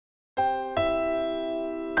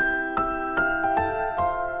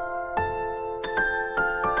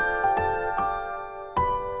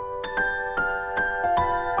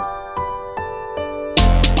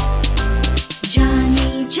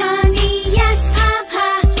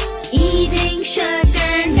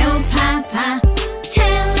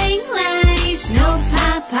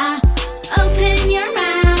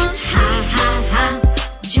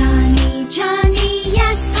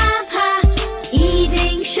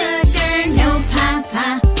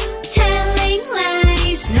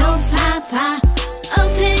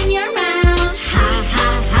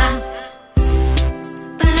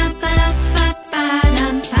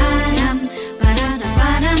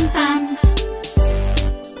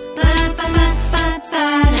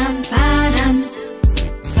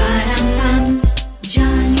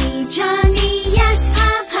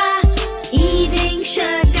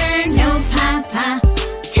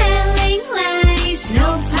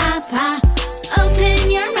papa. Open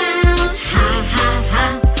your mouth, ha ha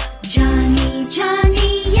ha. Johnny,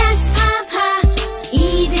 Johnny, yes papa.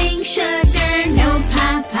 Eating sugar, no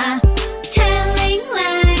papa. Telling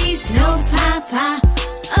lies, no papa.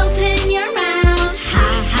 Open your mouth,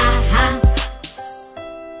 ha ha ha.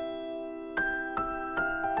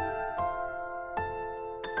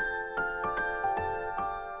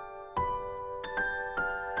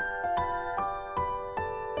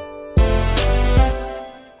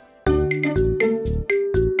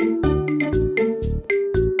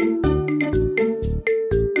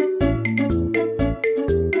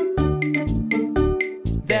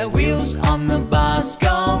 The wheels on the bus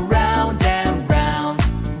go round and round,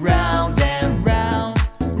 round and round,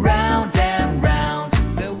 round and round.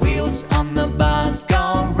 The wheels on the bus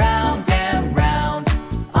go round and round,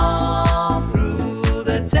 all through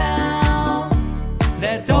the town.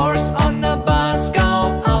 The doors on the bus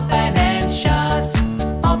go open and shut,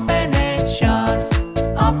 open and shut,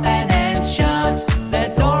 open and shut.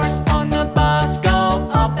 The doors on the bus go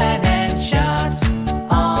open and shut,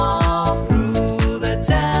 all through the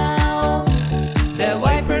town. The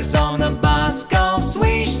wipers on the bus go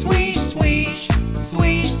swish, swish, swish,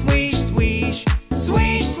 swish, swish, swish,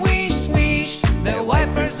 swish, swish, swish. The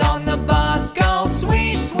wipers on the bus go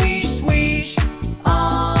swish, swish, swish,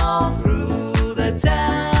 all through the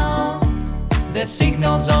town. The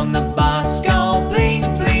signals on the bus go blink,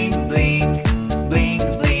 blink, blink, blink,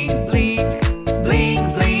 blink, blink,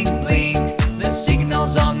 blink, blink, blink. The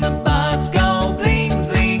signals on the bus go blink,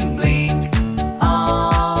 blink, blink,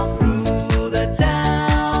 all through the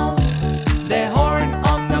town. The horn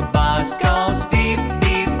on the bus goes beep,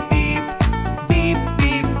 beep, beep, beep,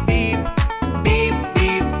 beep, beep, beep,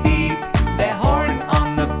 beep, beep. The horn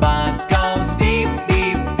on the bus goes beep,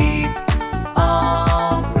 beep, beep,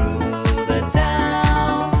 all through the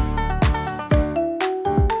town.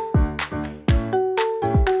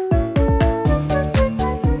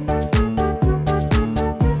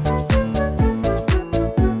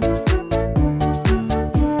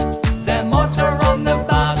 The motor on the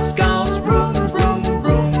bus goes vroom, vroom,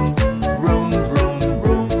 vroom, vroom, vroom,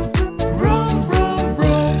 vroom, vroom, vroom,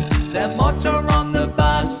 vroom. The motor on the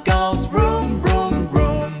bus goes vroom, vroom,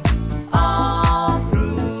 vroom, all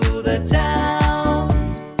through the town.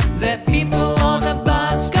 The people on the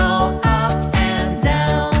bus go up and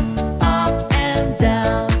down, up and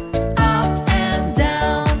down, up and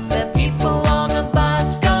down. The people on the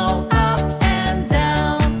bus go up and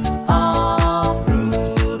down, all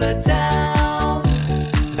through the town.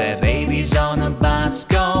 The babies on the bus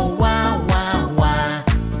go wah, wah, wah,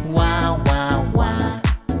 wah, wah, wah,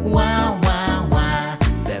 wah, wah, wah.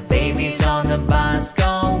 The babies on the bus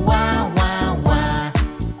go wah, wah, wah,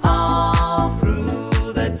 all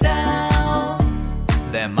through the town.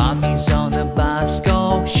 The mommies on the bus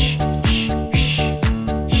go shh, shh, shh,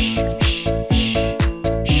 shh, shh, shh,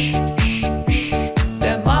 shh, shh.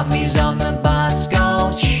 The mommies on the bus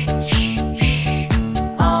go shh, shh, shh,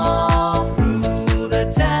 all through the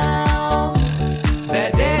town. The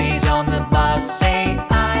daddies on the bus say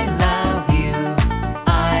I love you,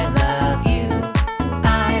 I love you,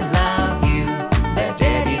 I love you. The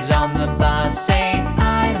daddies on the bus say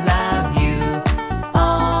I love you,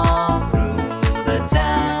 all through the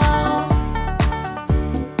town.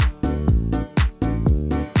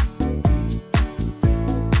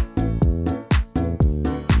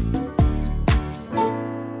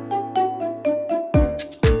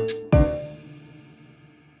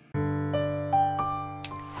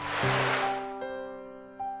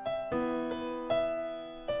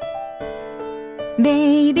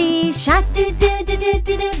 Baby shark do do do do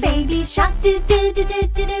do do, baby shark do do do do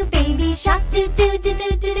do do, baby shark do do do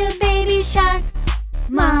do do do, baby shark.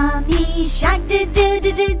 Mommy shark do do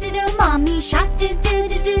do do do do, mommy shark do do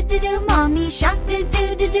do do do do, mommy shark do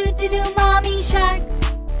do do do do do, mommy shark.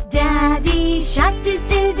 Daddy shark do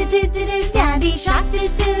do do do do do, daddy shark do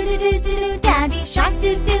do do do do do, daddy shark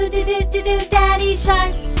do do do do do do, daddy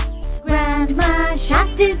shark. Grandma shark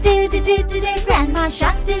do do do do do do, grandma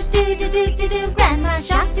shark do do do do do do, grandma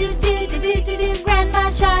shark do do do do do do, grandma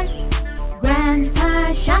shark.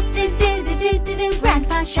 Grandpa shark do do do do do do,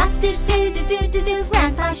 grandpa shark do do do do do do,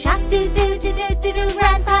 grandpa shark do do do do do do,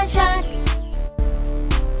 grandpa shark.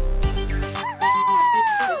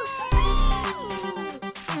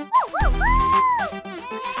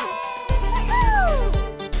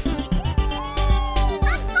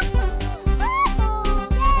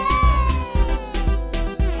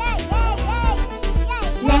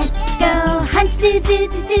 do do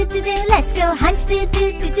do do do do. Let's go hunt do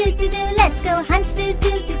do do do do do. Let's go hunt do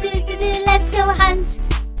do do do do do. Let's go hunt.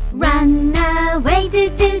 Run away, do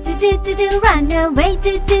do do do do do. Run away,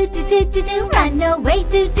 do do do do do do. Run away,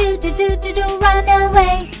 do do do do do do. Run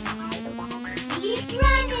away. Keep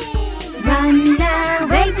running. Run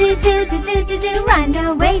away, do do do do do do. Run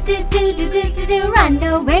away, do do do do do do. Run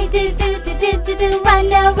away, do do do do do do.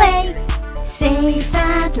 Run away. Safe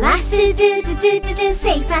at last, do do do do do do.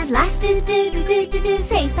 Safe at last, do do do do do do.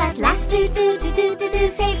 Safe at last, do do do do do do.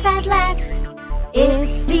 Safe at last.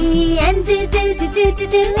 It's the end, do do do do do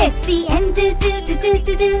do. It's the end, do do do do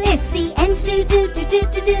do do. It's the end, do do do do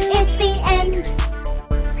do do. It's the end.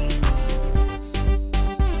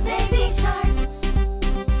 Baby shark,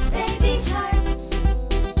 baby shark,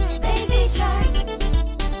 baby shark,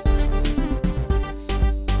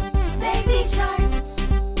 baby shark,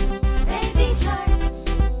 baby shark,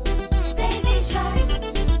 baby shark,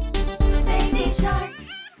 baby shark.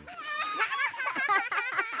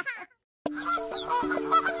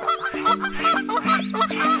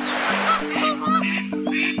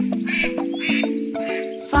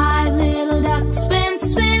 5 little ducks went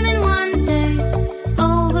swimming one day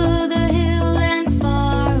over the hill and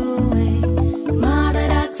far away. Mother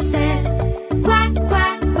duck said, quack,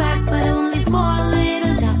 quack, quack, but only 4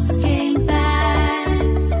 little ducks came back.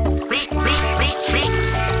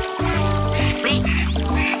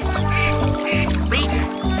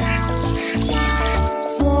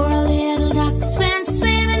 4 little ducks went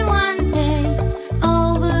swimming one day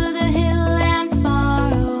over the hill and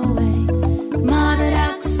far away. Mother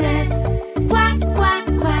duck said, quack, quack,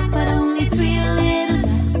 quack, but only 3 little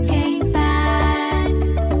ducks came back.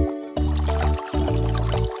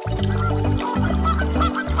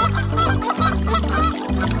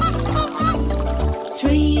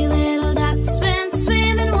 3 little ducks went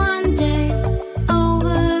swimming one day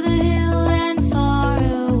over the hill and far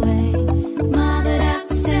away. Mother duck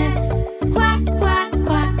said, quack, quack,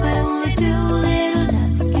 quack, but only 2 little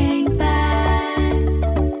ducks came back.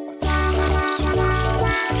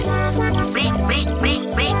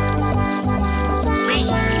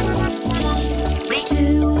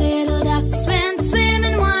 2 little ducks went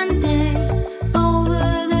swimming one day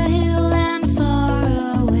over the hill and far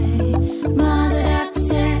away. Mother duck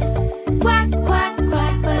said, quack, quack,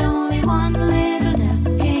 quack, but only 1 little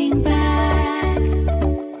duck came back.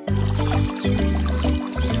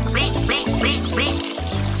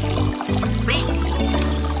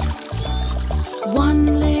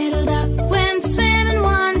 1 little duck went swimming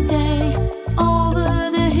one day over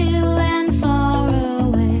the hill and far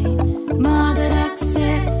away. Mother duck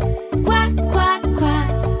said, quack, quack, quack,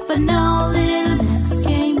 but no little ducks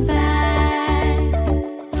came back.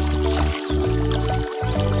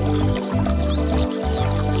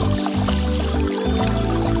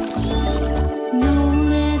 'No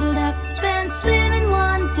little ducks went swimming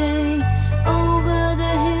one day over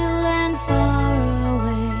the hill and far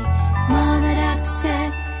away. Mother duck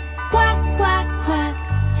said, quack, quack, quack,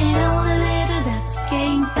 and all the little ducks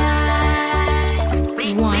came back.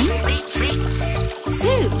 1,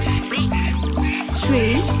 2,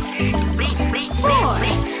 3,